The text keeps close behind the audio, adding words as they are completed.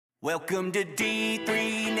Welcome to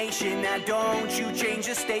D3 Nation, now don't you change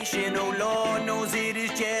the station, oh Lord knows it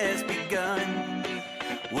has just begun.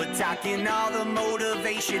 We're talking all the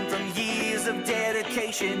motivation from years of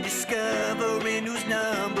dedication, discovering who's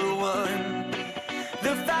number one.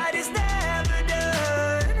 The fight is never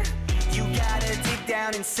done, you gotta dig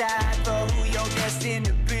down inside for who you're destined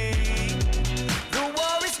to be. The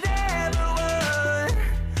war is never won,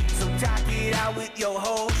 so talk it out with your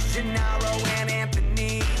hosts, Gennaro and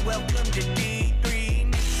Anthony. Welcome to D3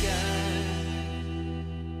 Nation.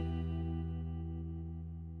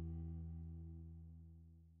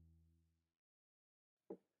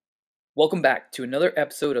 Welcome back to another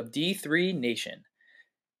episode of D3 Nation.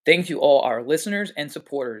 Thank you all our listeners and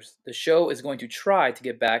supporters. The show is going to try to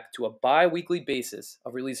get back to a bi-weekly basis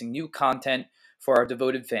of releasing new content for our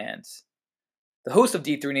devoted fans. The hosts of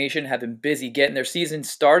D3 Nation have been busy getting their season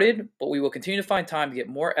started, but we will continue to find time to get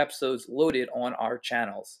more episodes loaded on our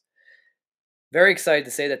channels. Very excited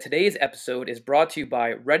to say that today's episode is brought to you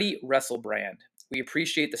by Ready Wrestle Brand. We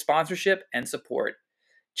appreciate the sponsorship and support.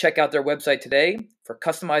 Check out their website today for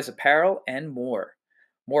customized apparel and more.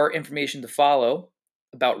 More information to follow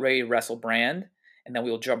about Ready Wrestle Brand, and then we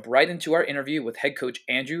will jump right into our interview with head coach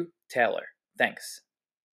Andrew Taylor. Thanks.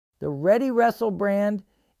 The Ready Wrestle Brand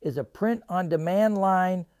is a print-on-demand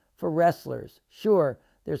line for wrestlers. Sure,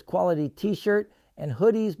 there's quality t-shirt and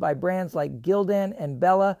hoodies by brands like Gildan and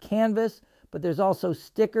Bella Canvas, but there's also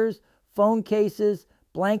stickers, phone cases,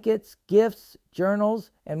 blankets, gifts, journals,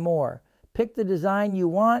 and more. Pick the design you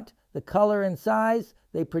want, the color and size,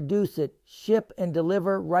 they produce it, ship and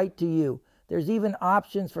deliver right to you. There's even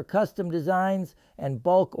options for custom designs and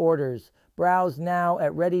bulk orders. Browse now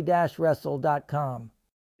at ready-wrestle.com.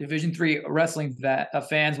 Division III wrestling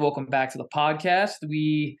fans, welcome back to the podcast.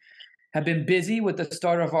 We have been busy with the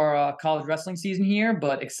start of our college wrestling season here,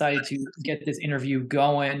 but excited to get this interview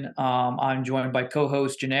going. I'm joined by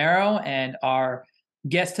co-host Gennaro and our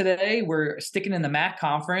guest today. We're sticking in the MAC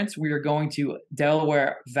conference. We are going to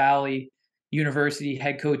Delaware Valley University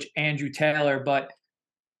head coach Andrew Taylor. But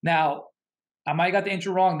now, I might have got the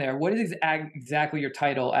intro wrong there. What is exactly your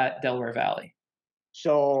title at Delaware Valley?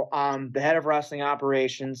 So I'm the head of wrestling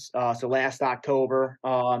operations. So last October,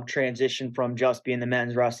 transitioned from just being the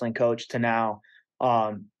men's wrestling coach to now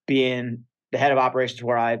being the head of operations,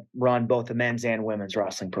 where I run both the men's and women's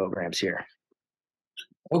wrestling programs here.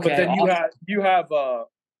 Okay. But then you have a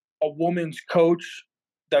woman's coach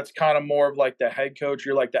that's kind of more of like the head coach.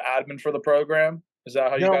 You're like the admin for the program. Is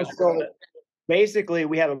that how you guys are doing it? Basically,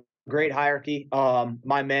 we have a great hierarchy.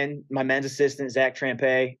 My men's assistant Zach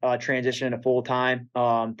Trampe transitioned to full time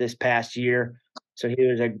this past year, so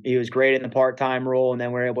he was great in the part time role, and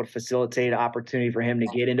then we're able to facilitate an opportunity for him to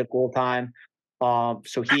get into full time.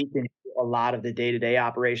 So he can do a lot of the day to day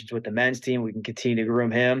operations with the men's team. We can continue to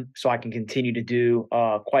groom him, so I can continue to do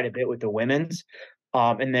quite a bit with the women's.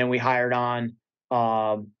 And then we hired on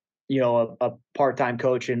a part-time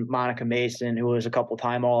coach in Monica Mason, who was a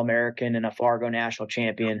couple-time All-American and a Fargo national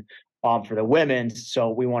champion for the women's. So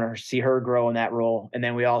we want to see her grow in that role. And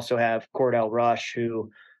then we also have Cordell Rush, who,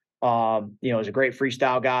 is a great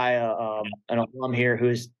freestyle guy, an alum here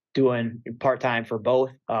who's doing part-time for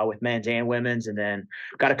both with men's and women's. And then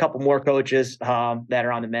got a couple more coaches that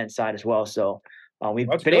are on the men's side as well. So we've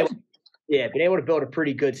been able to build a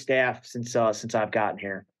pretty good staff since I've gotten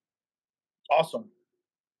here. Awesome.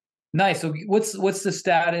 Nice. So what's the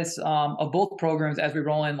status of both programs as we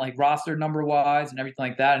roll in, like roster number wise and everything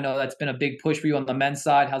like that? I know that's been a big push for you on the men's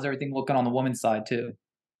side. How's everything looking on the women's side too?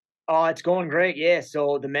 It's going great. Yeah.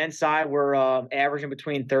 So the men's side, we're averaging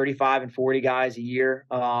between 35 and 40 guys a year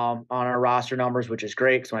on our roster numbers, which is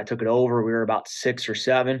great. Because when I took it over, we were about 6 or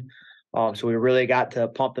 7. So we really got to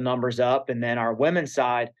pump the numbers up. And then our women's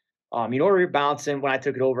side, we were bouncing when I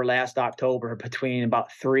took it over last October between about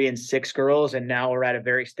 3 and 6 girls, and now we're at a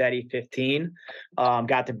very steady 15.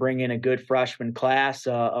 Got to bring in a good freshman class,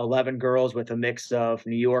 11 girls with a mix of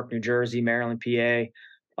New York, New Jersey, Maryland, PA.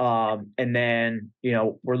 And then,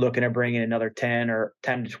 we're looking at bringing another 10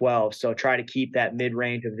 to 12. So try to keep that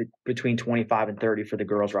mid-range of between 25 and 30 for the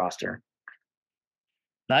girls roster.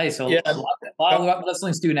 Nice. So yeah. A lot of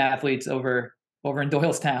wrestling student athletes over in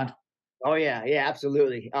Doylestown. Oh, yeah. Yeah,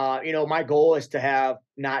 absolutely. My goal is to have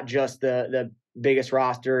not just the biggest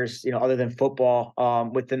rosters, other than football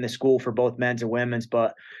within the school for both men's and women's,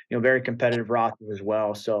 but, very competitive rosters as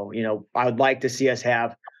well. So, I would like to see us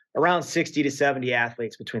have around 60 to 70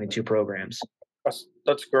 athletes between the two programs.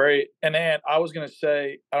 That's great. And Ann, I was going to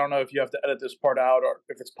say, I don't know if you have to edit this part out or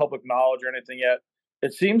if it's public knowledge or anything yet.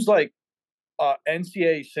 It seems like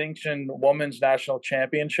NCAA sanctioned women's national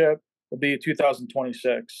championship will be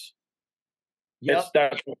 2026. Yep.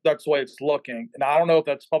 That's the way it's looking. And I don't know if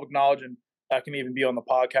that's public knowledge and that can even be on the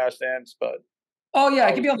podcast ends, but oh yeah,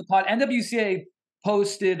 it can be on the pod. NWCA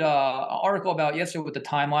posted an article about yesterday with the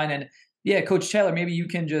timeline, and yeah, Coach Taylor, maybe you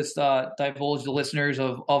can just divulge the listeners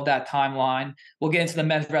of that timeline. We'll get into the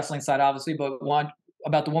men's wrestling side, obviously, but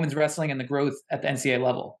about the women's wrestling and the growth at the NCAA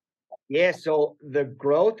level. Yeah, so the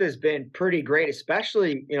growth has been pretty great,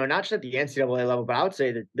 especially, not just at the NCAA level, but I would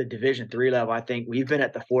say the Division III level. I think we've been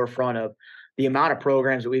at the forefront of the amount of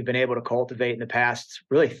programs that we've been able to cultivate in the past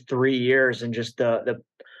really 3 years, and just the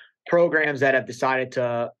programs that have decided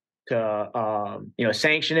to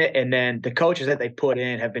sanction it, and then the coaches that they put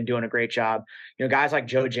in have been doing a great job. Guys like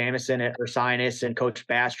Joe Jamison at Ursinus and Coach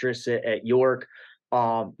Bastress at York,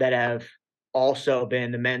 that have also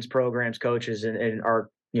been the men's programs coaches and are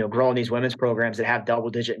growing these women's programs that have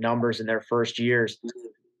double-digit numbers in their first years.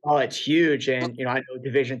 Oh, it's huge. And I know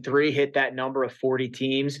Division III hit that number of 40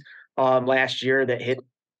 teams last year that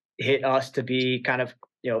hit us to be kind of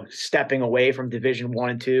stepping away from Division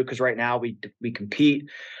I and II, because right now we compete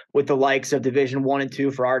with the likes of Division I and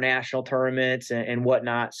II for our national tournaments and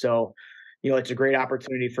whatnot. So it's a great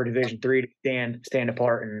opportunity for Division III to stand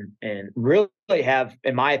apart and really have,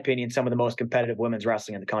 in my opinion, some of the most competitive women's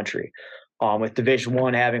wrestling in the country. With Division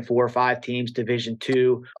I having 4 or 5 teams, Division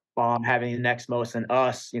II having the next most, and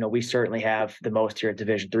us, we certainly have the most here at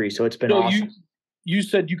Division III. So it's been awesome. You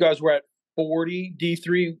said you guys were at 40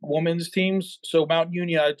 D3 women's teams. So Mount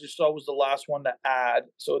Union, I just saw, was the last one to add.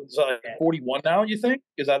 So it's 41 now, you think?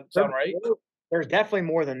 Does that sound right? There's definitely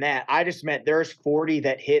more than that. I just meant there's 40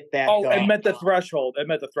 that hit that. Oh, it meant the threshold. I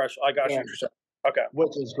got you. What you're saying. Okay.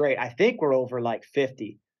 Which is great. I think we're over like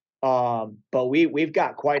 50. But we've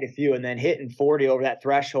got quite a few, and then hitting 40 over that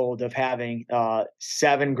threshold of having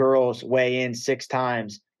 7 girls weigh in 6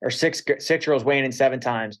 times, or six girls weighing in 7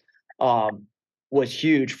 times, was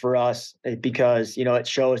huge for us, because it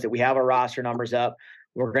shows that we have our roster numbers up.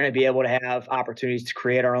 We're going to be able to have opportunities to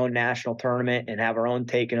create our own national tournament and have our own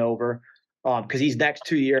taken over. Because these next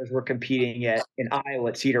 2 years we're competing in Iowa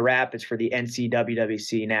at Cedar Rapids for the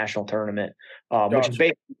NCWWC national tournament, which is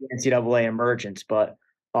basically the NCAA emergence, but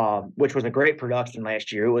which was a great production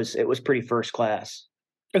last year. It was pretty first class.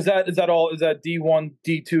 Is that all? Is that D1,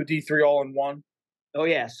 D2, D3 all in one? Oh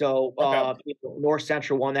yeah. So North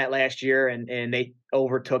Central won that last year, and they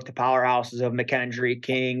overtook the powerhouses of McKendree,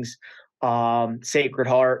 Kings, Sacred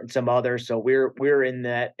Heart, and some others. So we're in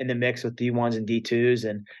the mix with D1s and D2s,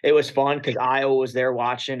 and it was fun because Iowa was there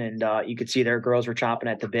watching, and you could see their girls were chomping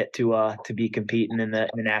at the bit to be competing in the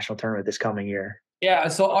national tournament this coming year. Yeah.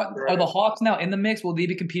 So are the Hawks now in the mix? Will they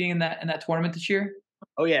be competing in that tournament this year?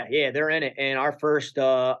 Oh yeah, they're in it. And our first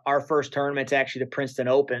tournament's actually the Princeton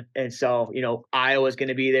Open, and so Iowa's going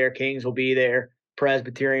to be there, Kings will be there,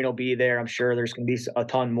 Presbyterian will be there. I'm sure there's going to be a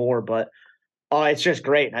ton more, but it's just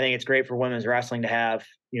great. I think it's great for women's wrestling to have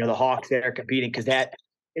the Hawks there competing, because that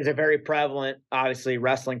is a very prevalent, obviously,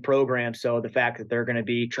 wrestling program. So the fact that they're going to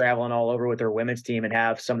be traveling all over with their women's team and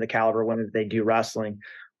have some of the caliber of women that they do wrestling,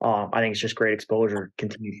 I think it's just great exposure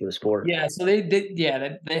continue for the sport. Yeah, so they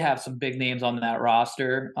have some big names on that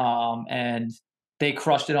roster, and they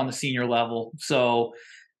crushed it on the senior level. So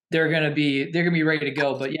they're gonna be ready to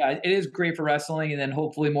go. But yeah, it is great for wrestling, and then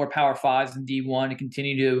hopefully more Power Fives and D1 to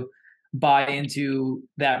continue to buy into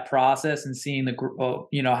that process and seeing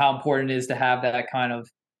how important it is to have that kind of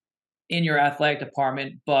in your athletic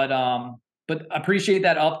department. But appreciate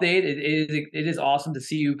that update. It is awesome to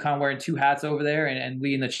see you kind of wearing 2 hats over there and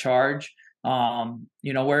leading the charge.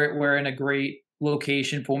 We're in a great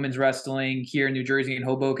location for women's wrestling here in New Jersey and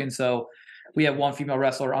Hoboken. So we have one female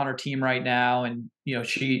wrestler on our team right now, and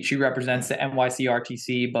she represents the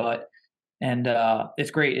NYCRTC. And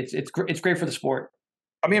it's great. It's great for the sport.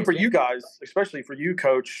 I mean, for you guys, especially for you,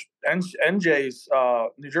 Coach, NJ's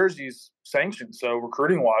New Jersey's sanctioned. So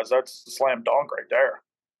recruiting wise, that's a slam dunk right there.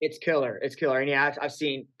 It's killer. And yeah, I've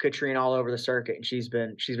seen Katrina all over the circuit, and she's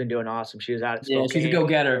been doing awesome. She was out at Spokane. Yeah, she's a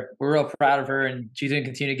go-getter. We're real proud of her, and she's going to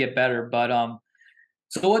continue to get better. But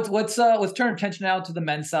so let's turn attention now to the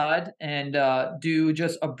men's side and do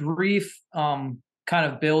just a brief kind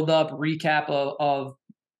of build-up recap of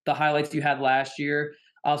the highlights you had last year.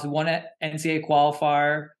 So one NCAA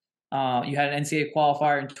qualifier. You had an NCAA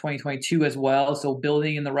qualifier in 2022 as well. So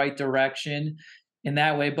building in the right direction in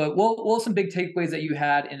that way. But what some big takeaways that you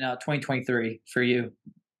had in 2023 for you?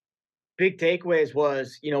 Big takeaways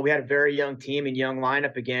was, we had a very young team and young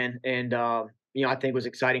lineup again. And, I think it was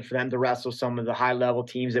exciting for them to wrestle some of the high level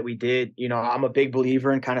teams that we did. I'm a big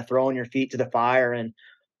believer in kind of throwing your feet to the fire and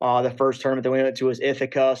The first tournament that we went to was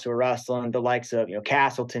Ithaca, so we're wrestling the likes of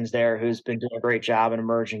Castleton's there, who's been doing a great job in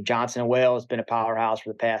emerging. Johnson and Wales has been a powerhouse for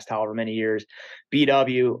the past however many years.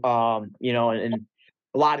 BW, and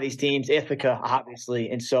a lot of these teams, Ithaca, obviously.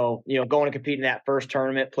 And so, going to compete in that first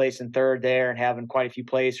tournament, placing third there and having quite a few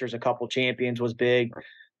placers, a couple champions was big.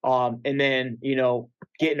 And then,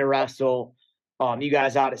 getting to wrestle you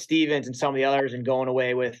guys out at Stevens and some of the others and going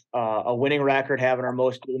away with a winning record, having our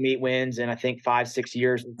most meet wins in, I think, 5-6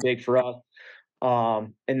 years was big for us.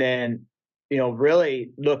 And then, really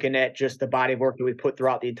looking at just the body of work that we put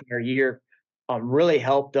throughout the entire year really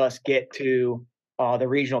helped us get to the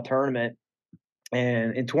regional tournament.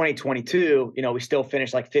 And in 2022, we still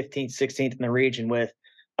finished like 15th, 16th in the region with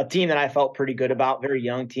a team that I felt pretty good about, very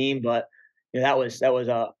young team, but that was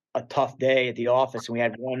a tough day at the office. And we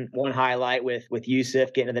had one highlight with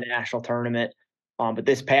Yusuf getting to the national tournament. But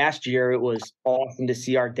this past year, it was awesome to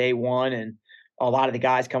see our day one and a lot of the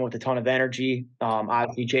guys come with a ton of energy.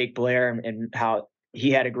 Obviously Jake Blair and how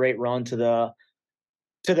he had a great run to the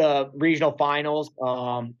regional finals.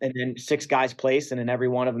 And then 6 guys placed, and then every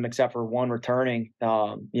one of them except for one returning,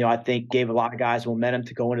 I think gave a lot of guys momentum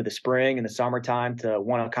to go into the spring and the summertime to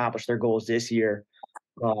want to accomplish their goals this year.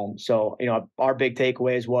 So, our big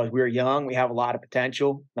takeaways was we were young, we have a lot of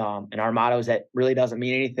potential. And our motto is that really doesn't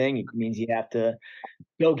mean anything. It means you have to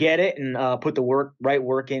go get it and put the right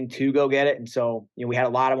work in to go get it. And so, we had a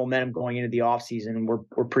lot of momentum going into the off season, and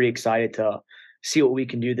we're pretty excited to see what we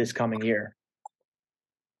can do this coming year.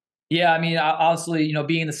 Yeah, I mean, obviously,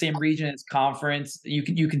 being in the same region as conference,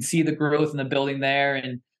 you can see the growth in the building there,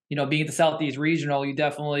 and being at the Southeast Regional, you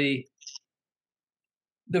definitely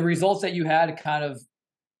the results that you had kind of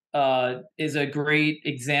is a great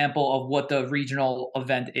example of what the regional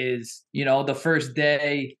event is. The first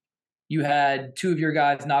day you had 2 of your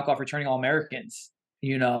guys knock off returning All-Americans,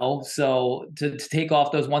 so to take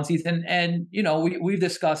off those one season. And, we've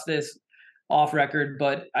discussed this off record,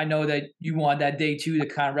 but I know that you want that day 2 to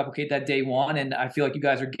kind of replicate that day 1. And I feel like you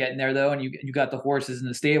guys are getting there though. And you got the horses in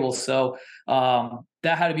the stable. So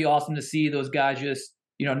that had to be awesome to see those guys just,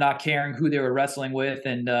 not caring who they were wrestling with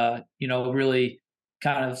and, really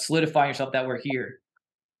kind of solidifying yourself that we're here.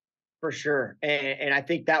 For sure. And I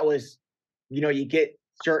think that was, you get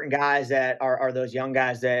certain guys that are those young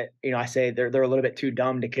guys that, I say they're a little bit too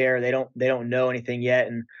dumb to care. They don't know anything yet.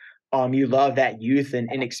 And you love that youth and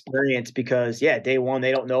inexperience because day 1,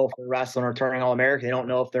 they don't know if they're wrestling or turning All-American. They don't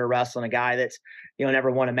know if they're wrestling a guy that's, never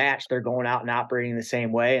won a match. They're going out and operating the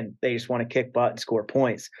same way, and they just want to kick butt and score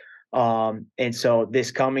points. And so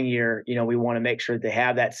this coming year, we want to make sure they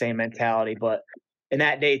have that same mentality. But in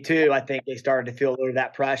that day 2, I think they started to feel a little of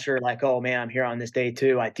that pressure, like, oh man, I'm here on this day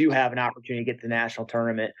 2. I do have an opportunity to get to the national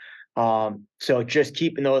tournament. So just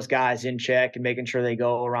keeping those guys in check and making sure they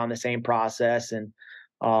go around the same process. And,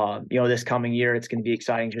 this coming year, it's going to be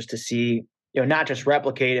exciting just to see, not just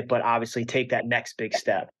replicate it, but obviously take that next big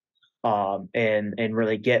step and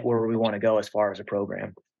really get where we want to go as far as a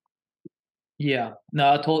program. Yeah,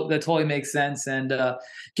 no, that totally makes sense. And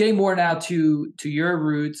getting more now to your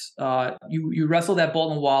roots, you wrestled at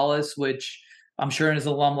Bolton Wallace, which I'm sure as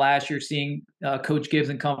an alum last year, seeing Coach Gibbs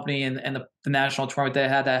and company and the national tournament they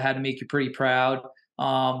had, that had to make you pretty proud.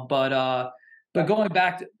 But going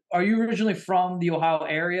back, are you originally from the Ohio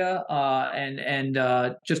area? And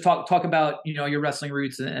just talk about your wrestling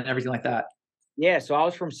roots and everything like that. Yeah, so I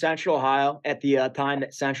was from Central Ohio at the time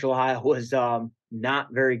that Central Ohio was not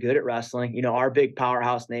very good at wrestling. Our big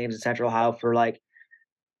powerhouse names in Central Ohio for like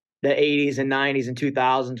the 80s and 90s and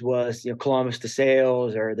 2000s was, Columbus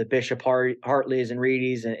DeSales or the Bishop Hartleys and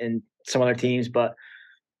Reedies and some other teams. But,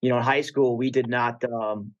 in high school, we did not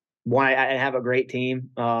I didn't have a great team.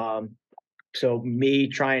 So me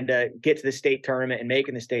trying to get to the state tournament and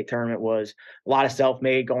making the state tournament was a lot of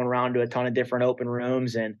self-made, going around to a ton of different open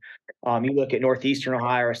rooms. And you look at Northeastern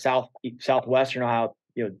Ohio or Southwestern Ohio,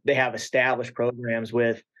 they have established programs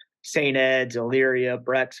with St. Ed's, Elyria,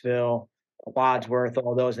 Brecksville, Wadsworth,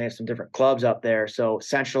 all those, and they have some different clubs up there. So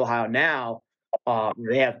Central Ohio now,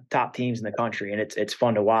 they have top teams in the country, and it's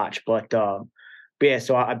fun to watch. But yeah,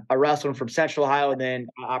 so I wrestled from Central Ohio, and then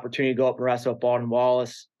opportunity to go up and wrestle at Bolton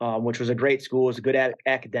Wallace, which was a great school. It was a good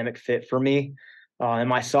academic fit for me. In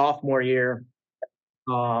my sophomore year,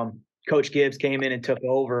 Coach Gibbs came in and took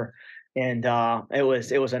over, and it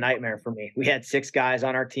was a nightmare for me. We had 6 guys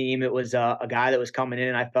on our team. It was a guy that was coming in,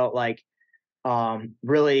 and I felt like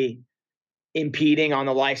really impeding on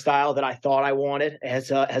the lifestyle that I thought I wanted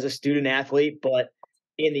as a student athlete. But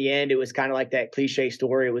in the end, it was kind of like that cliche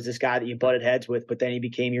story. It was this guy that you butted heads with, but then he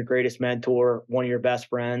became your greatest mentor, one of your best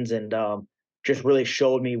friends. And just really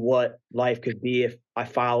showed me what life could be if I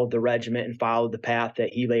followed the regiment and followed the path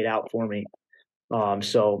that he laid out for me.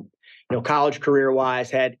 So, college career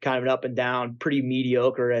wise, had kind of an up and down, pretty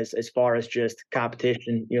mediocre as far as just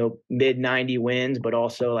competition, mid 90 wins, but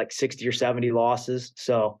also like 60 or 70 losses.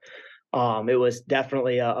 So, it was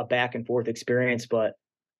definitely a back and forth experience, but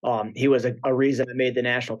he was a reason I made the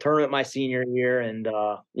national tournament my senior year. And,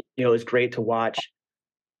 it was great to watch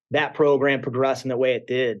that program progress in the way it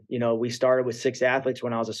did. We started with 6 athletes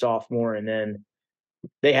when I was a sophomore, and then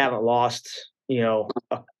they haven't lost, a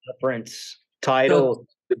conference title.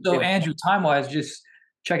 So Andrew, time-wise, just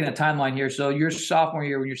checking the timeline here. So your sophomore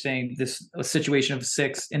year, when you're saying this a situation of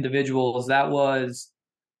 6 individuals, was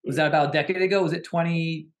that about a decade ago? Was it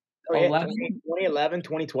 2011? 2011,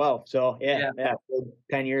 2012. So yeah,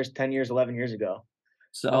 10 years, 11 years ago.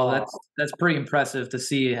 So that's pretty impressive to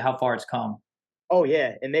see how far it's come. Oh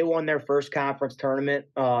yeah, and they won their first conference tournament,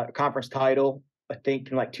 conference title, I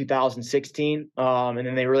think in like 2016. And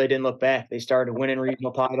then they really didn't look back. They started winning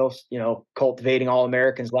regional titles, cultivating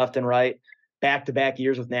All-Americans left and right, back-to-back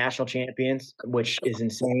years with national champions, which is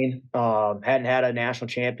insane. Hadn't had a national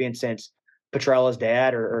champion since Petrella's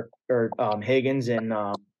dad or Higgins in,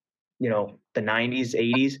 the 90s,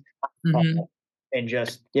 80s. Mm-hmm. And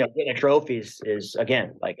just, getting a trophy is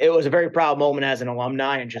again, like, it was a very proud moment as an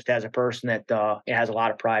alumni and just as a person that has a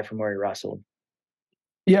lot of pride from where he wrestled.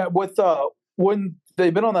 Yeah, with when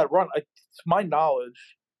they've been on that run, to my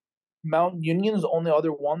knowledge, Mount Union's the only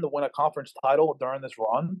other one to win a conference title during this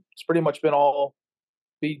run. It's pretty much been all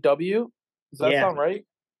BW. Does that sound right?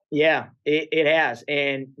 Yeah, it has.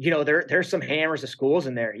 And, there's some hammers of schools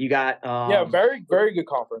in there. You got very, very good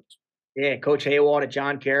conference. Yeah, Coach Haywald at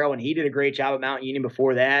John Carroll, and he did a great job at Mount Union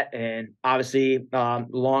before that. And obviously,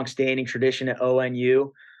 long-standing tradition at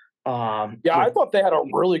ONU. I thought they had a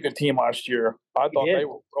really good team last year. I thought they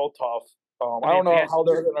were real tough. I don't know how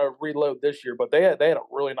they're going to reload this year, but they had a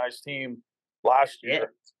really nice team last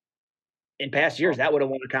year. In past years, that would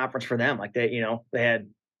have won a conference for them. Like they had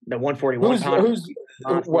the 141. That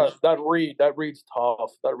Reed's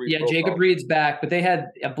tough. That Reed's Jacob tough. Reed's back, but I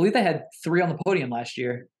believe they had 3 on the podium last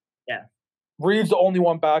year. Yeah. Reed's the only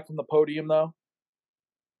one back from the podium, though?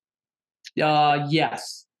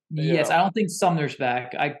 Yes. Yeah. Yes, I don't think Sumner's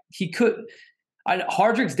back.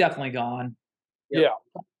 Hardrick's definitely gone. Yeah.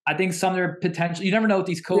 I think Sumner potentially – you never know with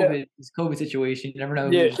these COVID situations. You never know.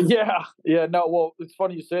 Yeah. No, well, it's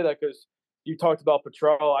funny you say that because you talked about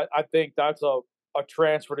Petrell. I think that's a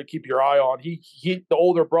transfer to keep your eye on. He the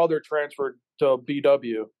older brother transferred to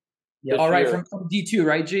BW. Yeah. All right, from D2,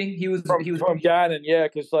 right, G? He was from Gannon,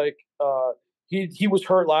 because he was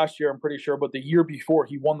hurt last year, I'm pretty sure, but the year before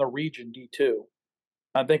he won the region D2.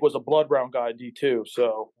 I think was a blood round guy D2,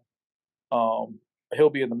 so he'll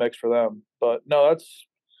be in the mix for them. But no,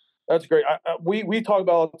 that's great. We talk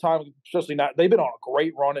about all the time, especially now. They've been on a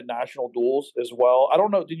great run at national duels as well. I don't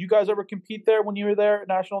know, did you guys ever compete there when you were there at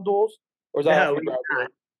national duels, or was that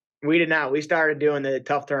We did not. We started doing the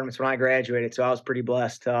tough tournaments when I graduated, so I was pretty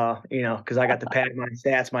blessed, because I got to pad my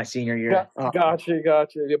stats my senior year. Gotcha. Yeah,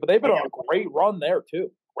 but they've been on a great run there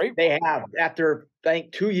too. They have. After, I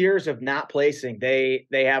think, 2 years of not placing, they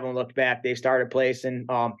haven't looked back. They started placing,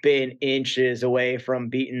 been inches away from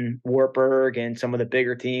beating Wartburg and some of the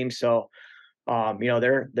bigger teams. So,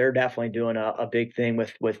 they're definitely doing a big thing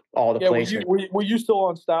with all the placement. Were you still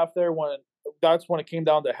on staff there when it came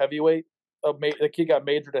down to heavyweight? The kid got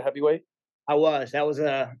majored to heavyweight. I was. That was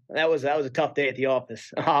a tough day at the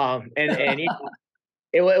office.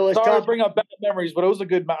 It was Sorry tough. to bring up bad memories, but it was a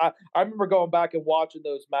good match. I remember going back and watching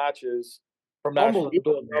those matches from national.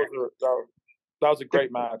 That was a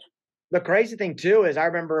great match. The crazy thing too is I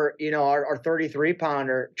remember, our 33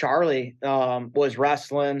 pounder Charlie was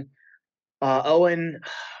wrestling Owen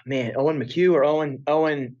McHugh or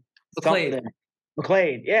Owen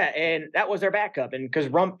McLeod, yeah, and that was their backup, and because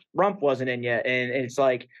Rump wasn't in yet, and it's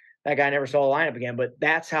like that guy never saw a lineup again. But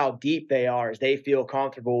that's how deep they are, is they feel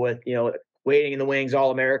comfortable with waiting in the wings,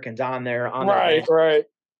 All-Americans on there. Right.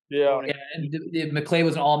 Yeah. And McClay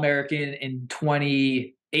was an All-American in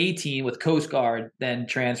 2018 with Coast Guard, then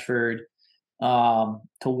transferred to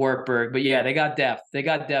Wartburg. But yeah, they got depth.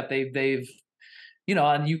 They've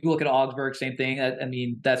and you look at Augsburg, same thing. I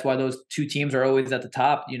mean, that's why those 2 teams are always at the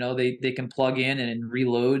top. They can plug in and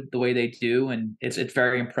reload the way they do, and it's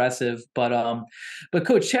very impressive. But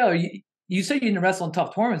Coach Taylor, you said you didn't wrestle in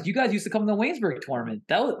tough tournaments. You guys used to come to the Waynesburg tournament.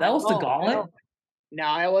 That was the gauntlet.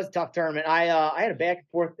 No, it was a tough tournament. I had a back and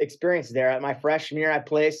forth experience there. My freshman year, I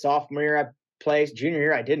placed. Sophomore year, I placed. Junior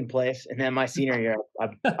year, I didn't place. And then my senior year,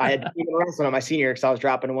 I had even wrestling on my senior year because I was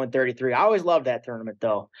dropping to 133. I always loved that tournament,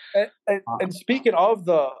 though. And speaking of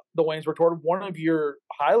the Waynesburg tournament, one of your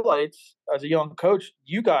highlights as a young coach,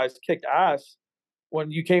 you guys kicked ass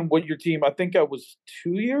when you came with your team. I think it was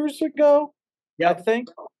 2 years ago. Yeah, I think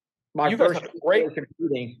my first great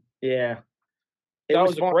competing. Yeah, that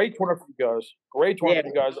was a great tournament for you guys. Great tournament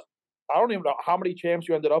for you guys. I don't even know how many champs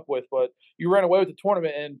you ended up with, but you ran away with the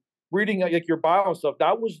tournament. And reading like your bio and stuff,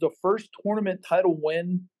 that was the first tournament title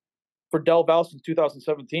win for Del Valle since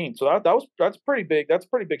 2017. So that's pretty big. That's a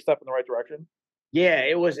pretty big step in the right direction. Yeah,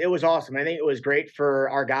 it was awesome. I think it was great for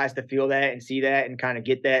our guys to feel that and see that and kind of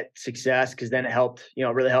get that success, because then it helped,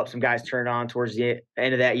 really helped some guys turn on towards the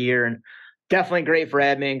end of that year. And definitely great for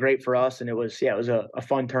admin, great for us. And it was a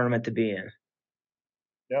fun tournament to be in.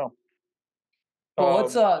 Yeah. Well,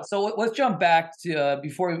 let's jump back to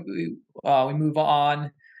before we move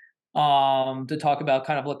on to talk about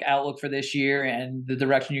kind of outlook for this year and the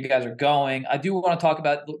direction you guys are going. I do want to talk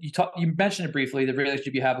about you mentioned it briefly, the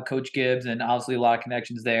relationship you have with Coach Gibbs, and obviously a lot of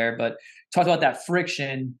connections there. But talk about that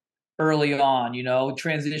friction early on.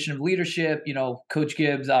 Transition of leadership. Coach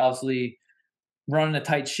Gibbs obviously running a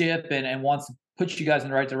tight ship and wants to put you guys in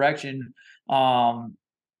the right direction.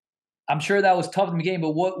 I'm sure that was tough in the game,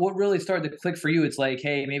 but what really started to click for you? It's like,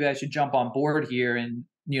 hey, maybe I should jump on board here and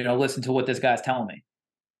listen to what this guy's telling me.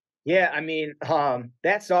 Yeah, I mean,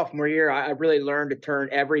 that sophomore year, I really learned to turn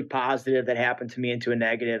every positive that happened to me into a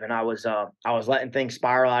negative, and I was letting things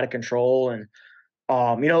spiral out of control, and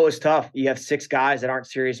it was tough. You have 6 guys that aren't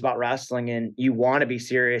serious about wrestling, and you want to be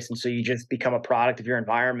serious, and so you just become a product of your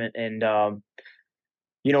environment. And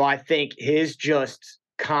I think his just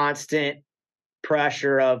constant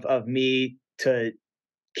pressure of me to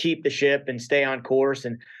keep the ship and stay on course.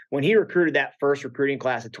 And when he recruited that first recruiting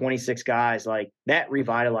class of 26 guys, like that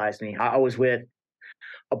revitalized me. I was with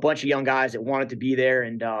a bunch of young guys that wanted to be there.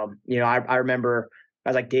 And, I remember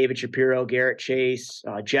guys like David Shapiro, Garrett Chase,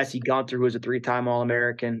 Jesse Gunther, who was a 3-time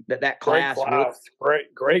All-American. That class.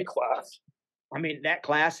 Great class. I mean, that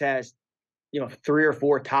class has, 3 or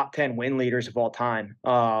 4 top 10 win leaders of all time.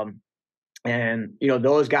 And,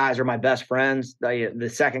 those guys are my best friends.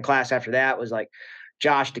 The second class after that was like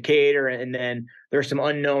Josh Decatur. And then there's some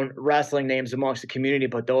unknown wrestling names amongst the community,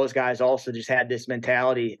 but those guys also just had this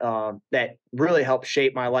mentality that really helped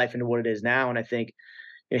shape my life into what it is now. And I think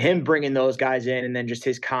him bringing those guys in, and then just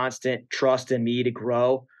his constant trust in me to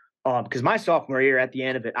grow. Because my sophomore year, at the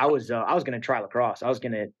end of it, I was going to try lacrosse. I was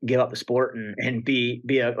going to give up the sport and be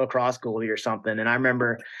a cross goalie or something. And I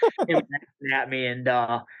remember him at me and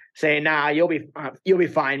saying, "Nah, you'll be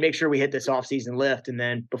fine. Make sure we hit this off-season lift." And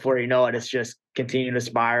then before you know it, it's just continuing to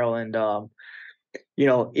spiral. And there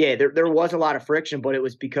was a lot of friction, but it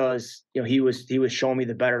was because he was showing me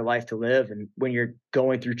the better life to live. And when you're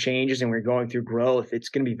going through changes and we're going through growth, it's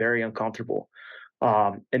going to be very uncomfortable.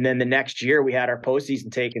 And then the next year we had our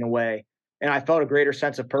postseason taken away, and I felt a greater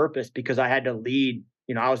sense of purpose because I had to lead.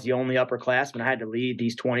 I was the only upperclassman. I had to lead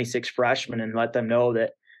these 26 freshmen and let them know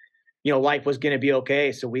that life was going to be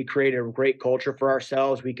okay. So we created a great culture for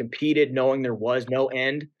ourselves. We competed knowing there was no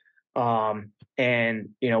end. And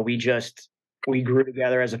we grew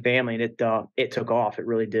together as a family, and it took off. It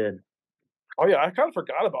really did. Oh yeah. I kind of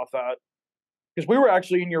forgot about that because we were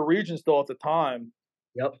actually in your region still at the time.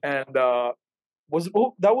 Yep. And,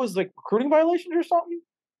 that was like recruiting violations or something?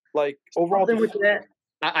 Like overall? With that,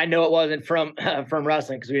 I know it wasn't from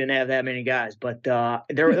wrestling because we didn't have that many guys, but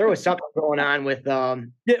there was something going on with. Yeah,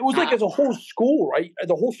 it was like as a whole school, right?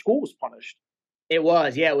 The whole school was punished. It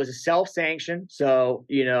was, yeah. It was a self-sanction, so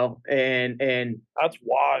and that's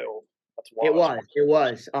wild. That's wild. It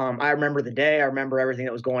was. I remember the day. I remember everything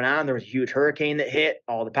that was going on. There was a huge hurricane that hit.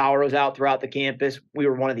 All the power was out throughout the campus. We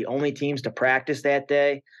were one of the only teams to practice that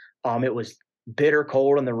day. It was bitter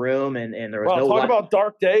cold in the room, and there was no talk about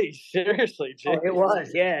dark days. Seriously, Jake. It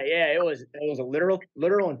was, yeah, it was a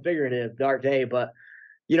literal and figurative dark day. But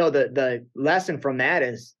the lesson from that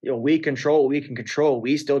is we control what we can control.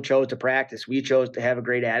 We still chose to practice. We chose to have a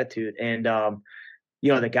great attitude, and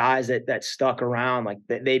the guys that stuck around, like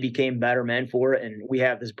they became better men for it. And we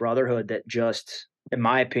have this brotherhood that just, in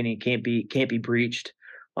my opinion, can't be breached.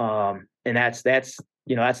 And that's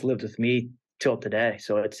lived with me till today.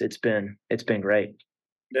 So it's been great.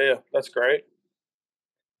 Yeah, that's great.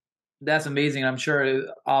 That's amazing. I'm sure it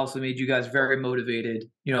also made you guys very motivated,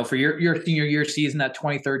 for your senior year season, that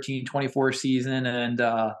 2013-24 season. And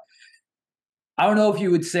I don't know if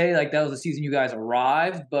you would say like that was the season you guys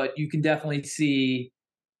arrived, but you can definitely see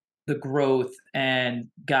the growth and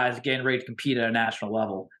guys getting ready to compete at a national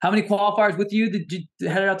level. How many qualifiers with you did you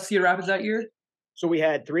head out to Cedar Rapids that year? So we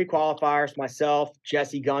had 3 qualifiers: myself,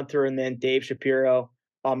 Jesse Gunther, and then Dave Shapiro.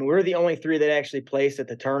 We were the only 3 that actually placed at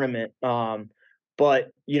the tournament.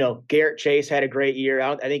 But Garrett Chase had a great year.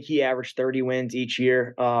 I think he averaged 30 wins each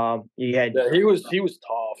year. He had he was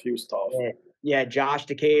tough. He was tough. Yeah, Josh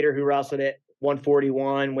Decatur, who wrestled at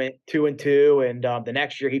 141, went 2-2, and the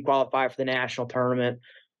next year he qualified for the national tournament.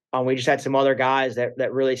 We just had some other guys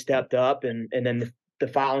that really stepped up, and then the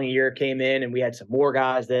following year came in, and we had some more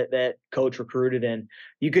guys that coach recruited, and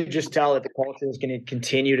you could just tell that the culture was going to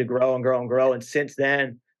continue to grow and grow and grow. And since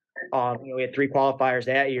then, we had 3 qualifiers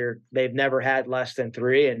that year. They've never had less than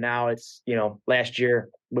 3, and now it's last year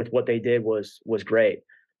with what they did was great.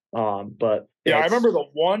 But yeah, I remember the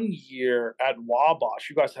one year at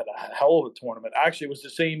Wabash, you guys had a hell of a tournament. Actually, it was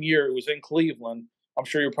the same year. It was in Cleveland. I'm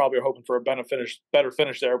sure you probably are hoping for a better finish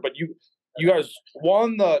there. But you guys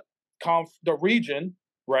won the region,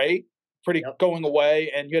 right? Going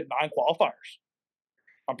away, and you had 9 qualifiers.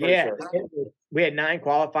 I'm pretty sure. We had 9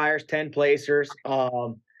 qualifiers, 10 placers.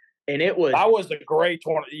 And that was a great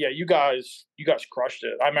tournament. Yeah, you guys crushed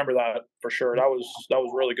it. I remember that for sure. That was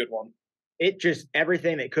a really good one. It just,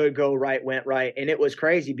 everything that could go right went right. And it was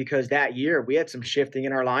crazy because that year we had some shifting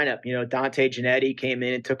in our lineup. Dante Giannetti came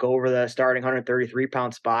in and took over the starting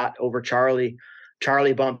 133-pound spot over Charlie.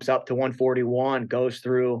 Charlie bumps up to 141, goes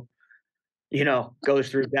through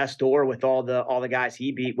death's door with all the guys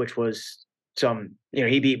he beat, which was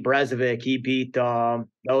he beat Brezovic, he beat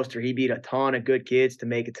Oster, he beat a ton of good kids to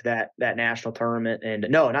make it to that national tournament. And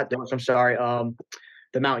no, not Doster, I'm sorry.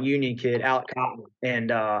 The Mount Union kid, Alec Cotton. And,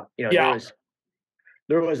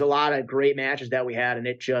 there was a lot of great matches that we had, and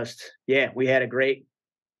it just, we had a great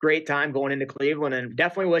time going into Cleveland, and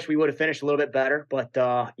definitely wish we would have finished a little bit better, but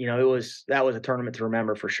that was a tournament to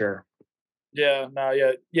remember for sure. Yeah,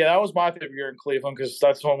 that was my favorite year in Cleveland because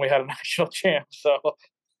that's when we had a national champ. So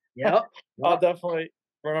yep. I'll definitely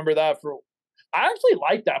remember that. I actually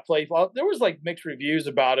liked that place. Well, there was mixed reviews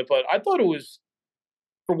about it, but I thought it was,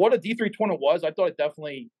 for what a D3 tournament was, I thought it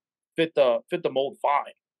definitely fit the mold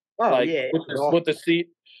fine. Oh, with the seat.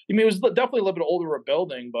 I mean, it was definitely a little bit older a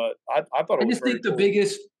building, but I thought it was. I just think the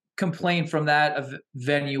biggest complaint from that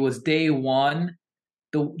venue was day one,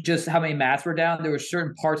 just how many mats were down. There were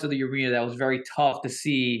certain parts of the arena that was very tough to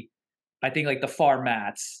see. I think the far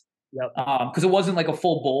mats. Yep. Because it wasn't a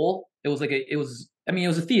full bowl. It was it was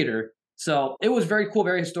a theater. So it was very cool,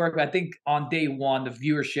 very historic. But I think on day one, the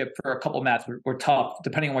viewership for a couple of mats were tough,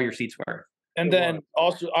 depending on where your seats were. And then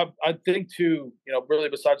also, I think too, really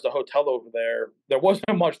besides the hotel over there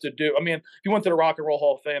wasn't much to do. I mean, if you went to the Rock and Roll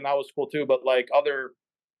Hall of Fame, that was cool too. But other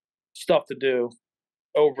stuff to do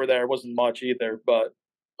over there wasn't much either. But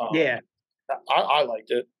I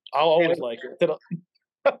liked it. I'll always like it.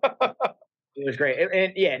 It was great,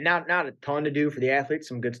 and not a ton to do for the athletes.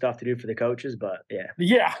 Some good stuff to do for the coaches, but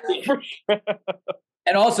yeah, for sure.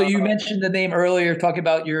 And also, you mentioned the name earlier, talking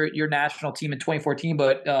about your national team in 2014.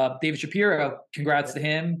 But David Shapiro, congrats to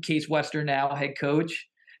him. Case Western now head coach.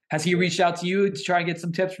 Has he reached out to you to try and get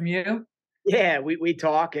some tips from you? Yeah, we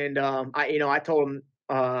talk, and I told him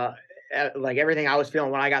everything I was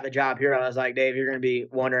feeling when I got the job here. I was like, Dave, you're going to be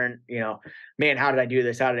wondering, man, how did I do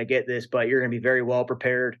this? How did I get this? But you're going to be very well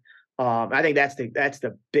prepared. I think that's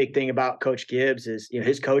the big thing about Coach Gibbs is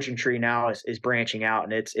his coaching tree now is branching out,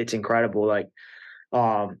 and it's incredible.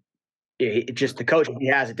 Just the coaches he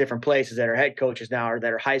has at different places that are head coaches now or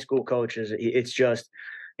that are high school coaches.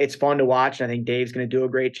 It's fun to watch. And I think Dave's going to do a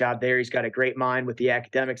great job there. He's got a great mind with the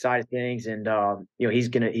academic side of things, and he's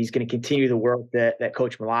going to continue the work that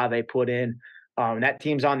Coach Malave put in. That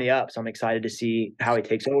team's on the up, so I'm excited to see how he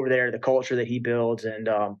takes over there, the culture that he builds, and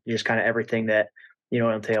just kind of everything that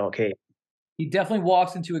entail. Okay, he definitely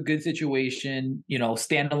walks into a good situation.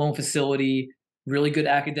 Standalone facility, really good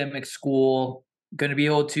academic school. Going to be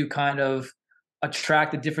able to kind of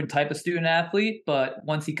attract a different type of student athlete, but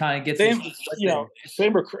once he kind of gets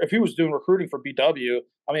if he was doing recruiting for BW,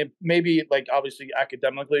 I mean, maybe obviously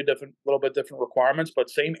academically little bit different requirements, but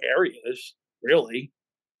same areas really.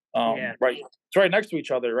 Right, it's right next to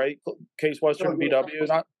each other, right? Case Western,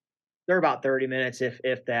 BW, they're about 30 minutes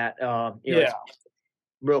if that. It's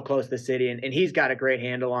real close to the city, and he's got a great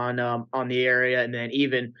handle on the area, and then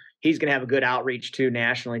even he's going to have a good outreach too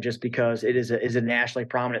nationally, just because it is a nationally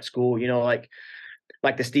prominent school.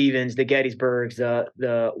 Like the Stevens, the Gettysburgs,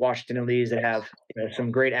 the Washington and Lees that have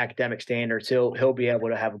some great academic standards. He'll be able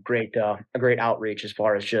to have a great outreach as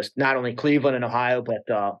far as just not only Cleveland and Ohio, but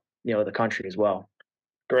the country as well.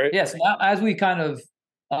 Great. Yes. Now, as we kind of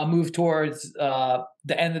move towards the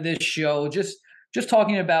end of this show, just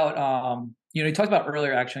talking about you talked about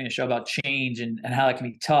earlier actually in the show about change and how that can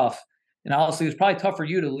be tough. and honestly, it was probably tough for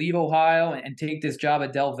you to leave Ohio and take this job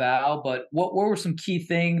at Del Val. But what were some key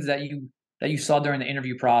things that you saw during the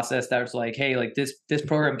interview process that was like, hey, like this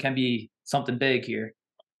program can be something big here?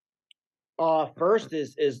 First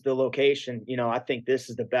is the location. I think this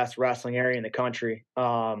is the best wrestling area in the country.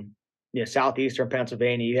 Southeastern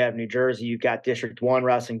Pennsylvania, you have New Jersey, you've got District 1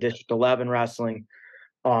 wrestling, District 11 wrestling.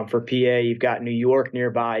 For PA, you've got New York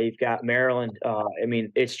nearby, you've got Maryland.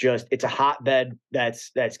 It's a hotbed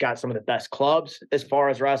that's got some of the best clubs as far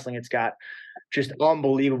as wrestling. It's got just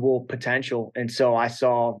unbelievable potential. And so I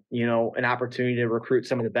saw, an opportunity to recruit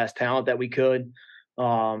some of the best talent that we could,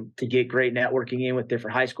 to get great networking in with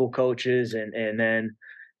different high school coaches. And then,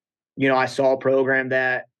 I saw a program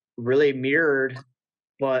that really mirrored,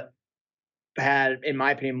 but had, in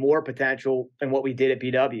my opinion, more potential than what we did at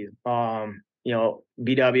BW.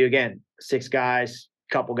 BW again, 6 guys,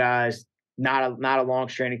 couple guys, not a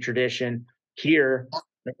long-standing tradition. Here,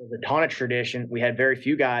 there was a ton of tradition. We had very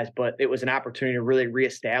few guys, but it was an opportunity to really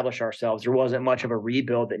reestablish ourselves. There wasn't much of a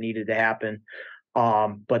rebuild that needed to happen,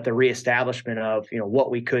 but the reestablishment of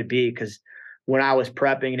what we could be. Because when I was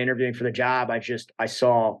prepping and interviewing for the job, I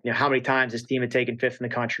saw how many times this team had taken 5th in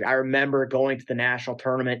the country. I remember going to the national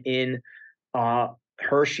tournament in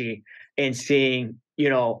Hershey and seeing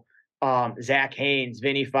Zach Haynes,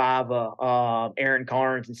 Vinny Fava, Aaron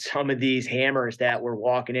Carnes, and some of these hammers that were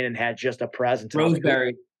walking in and had just a presence.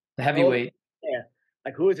 Roseberry, the heavyweight. Yeah.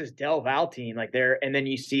 Like, who is this Del Val team? Like, and then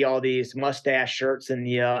you see all these mustache shirts in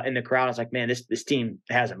the crowd. It's like, man, this team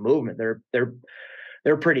has a movement.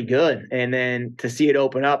 They're pretty good. And then to see it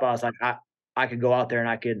open up, I was like, I could go out there and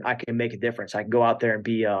I can make a difference. I can go out there and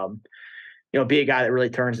be a guy that really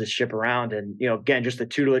turns this ship around. And, again, just the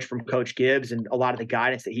tutelage from Coach Gibbs and a lot of the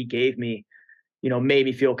guidance that he gave me, made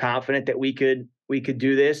me feel confident that we could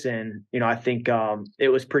do this. And, I think it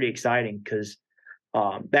was pretty exciting because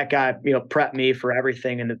that guy, prepped me for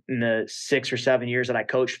everything in the 6 or 7 years that I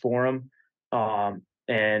coached for him.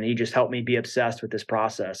 And he just helped me be obsessed with this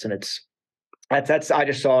process. And that's I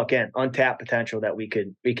just saw, again, untapped potential that we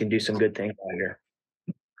can do some good things out here.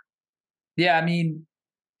 Yeah. I mean,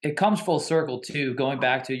 it comes full circle too, going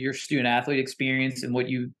back to your student athlete experience and what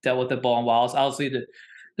you dealt with at Ball and Wallace. Obviously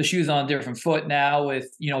the shoe's on a different foot now with,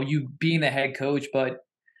 you being the head coach, but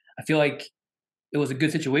I feel like it was a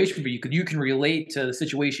good situation for you because you can relate to the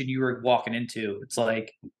situation you were walking into. It's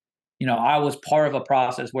like, I was part of a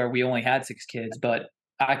process where we only had 6 kids, but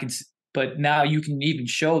now you can even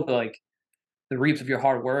show the reaps of your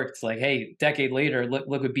hard work. It's like, hey, decade later,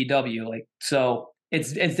 look at BW. Like, so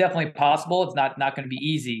it's definitely possible. It's not going to be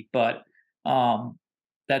easy, but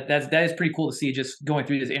that is pretty cool to see, just going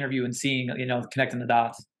through this interview and seeing, connecting the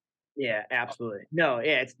dots. Yeah, absolutely. No,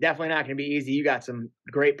 yeah, it's definitely not going to be easy. You got some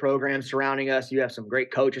great programs surrounding us. You have some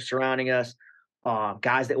great coaches surrounding us,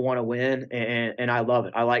 guys that want to win, and I love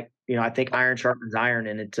it. I like, I think iron sharpens iron,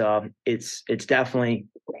 and it's definitely,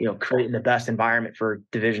 creating the best environment for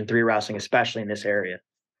Division III wrestling, especially in this area.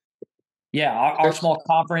 Yeah, our small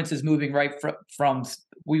conference is moving right from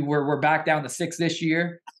we're back down to 6 this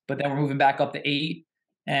year, but then we're moving back up to 8,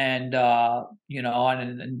 and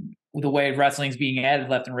and the way wrestling's being added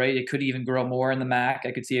left and right, it could even grow more in the MAC.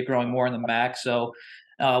 I could see it growing more in the MAC. So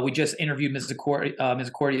we just interviewed Ms.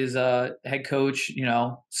 Accordia's head coach.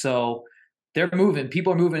 So they're moving.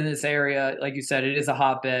 People are moving in this area. Like you said, it is a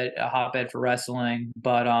hotbed for wrestling.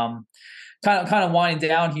 But kind of winding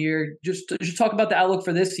down here, just talk about the outlook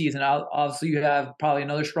for this season. Obviously, you have probably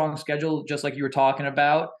another strong schedule, just like you were talking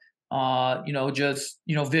about.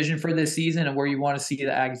 Vision for this season and where you want to see the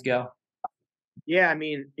Aggies go. Yeah, I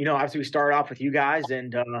mean, obviously we started off with you guys,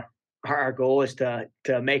 and our goal is to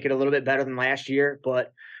make it a little bit better than last year.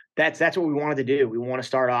 But that's what we wanted to do. We want to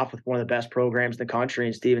start off with one of the best programs in the country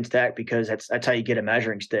in Stevens Tech, because that's how you get a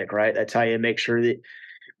measuring stick, right? That's how you make sure that,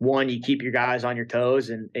 one, you keep your guys on your toes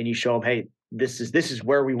and you show them, hey, this is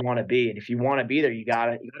where we want to be. And if you want to be there, you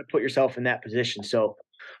gotta put yourself in that position. So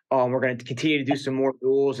we're going to continue to do some more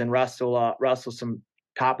duels and wrestle some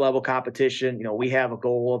top level competition. We have a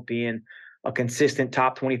goal of being a consistent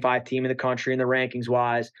top 25 team in the country in the rankings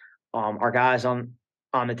wise. Our guys on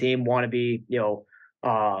the team want to be,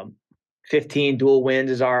 15 dual wins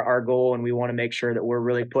is our goal. And we want to make sure that we're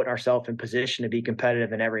really putting ourselves in position to be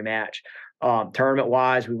competitive in every match. Tournament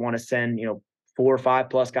wise, we want to send, 4 or 5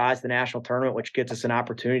 plus guys to the national tournament, which gets us an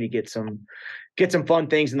opportunity to get some fun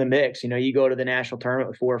things in the mix. You go to the national tournament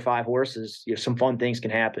with 4 or 5 horses, some fun things can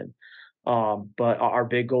happen. But our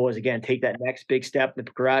big goal is, again, take that next big step in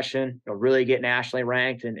the progression, really get nationally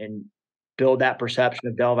ranked and build that perception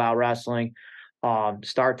of Del Val wrestling,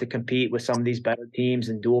 start to compete with some of these better teams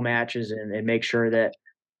in dual matches and make sure that,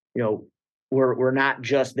 we're not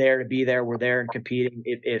just there to be there. We're there and competing.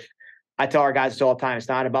 If I tell our guys this all the time, it's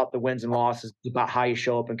not about the wins and losses. It's about how you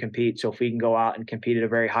show up and compete. So if we can go out and compete at a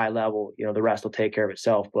very high level, the rest will take care of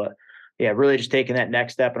itself. But yeah, really just taking that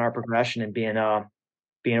next step in our progression and being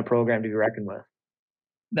a program to be reckoned with.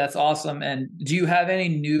 That's awesome. And do you have any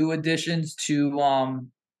new additions to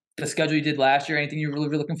the schedule you did last year? Anything you're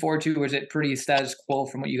really looking forward to, or is it pretty status quo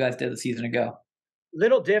from what you guys did the season ago?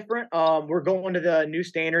 Little different. We're going to the new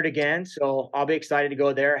standard again, so I'll be excited to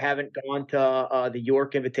go there. I haven't gone to the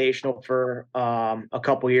York Invitational for a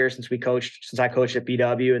couple years since I coached at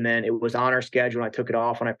BW, and then it was on our schedule. And I took it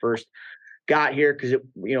off when I first got here because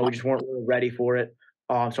we just weren't really ready for it.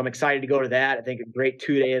 So I'm excited to go to that. I think a great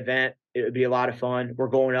 2-day event. It would be a lot of fun. We're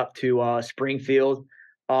going up to Springfield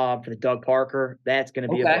for the Doug Parker. That's going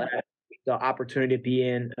to be the opportunity to be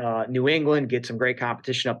in New England, get some great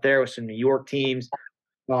competition up there with some New York teams.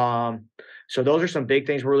 So those are some big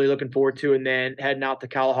things we're really looking forward to. And then heading out to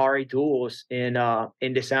Kalahari Duels in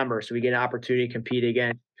December. So we get an opportunity to compete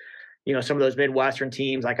against, some of those Midwestern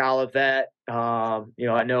teams like Olivet. I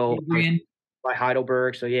know by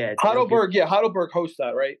Heidelberg. So yeah. Heidelberg hosts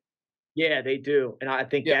that, right? Yeah, they do. And I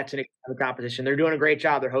think that's an exciting competition. They're doing a great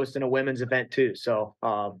job. They're hosting a women's event too. So,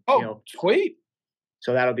 sweet.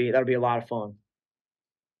 So that'll be a lot of fun.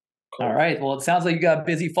 Cool. All right. Well, it sounds like you got a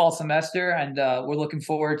busy fall semester, and we're looking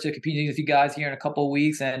forward to competing with you guys here in a couple of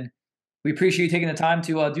weeks. And we appreciate you taking the time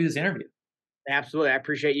to do this interview. Absolutely. I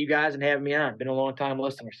appreciate you guys and having me on. Been a long time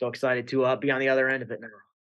listener. So excited to be on the other end of it now.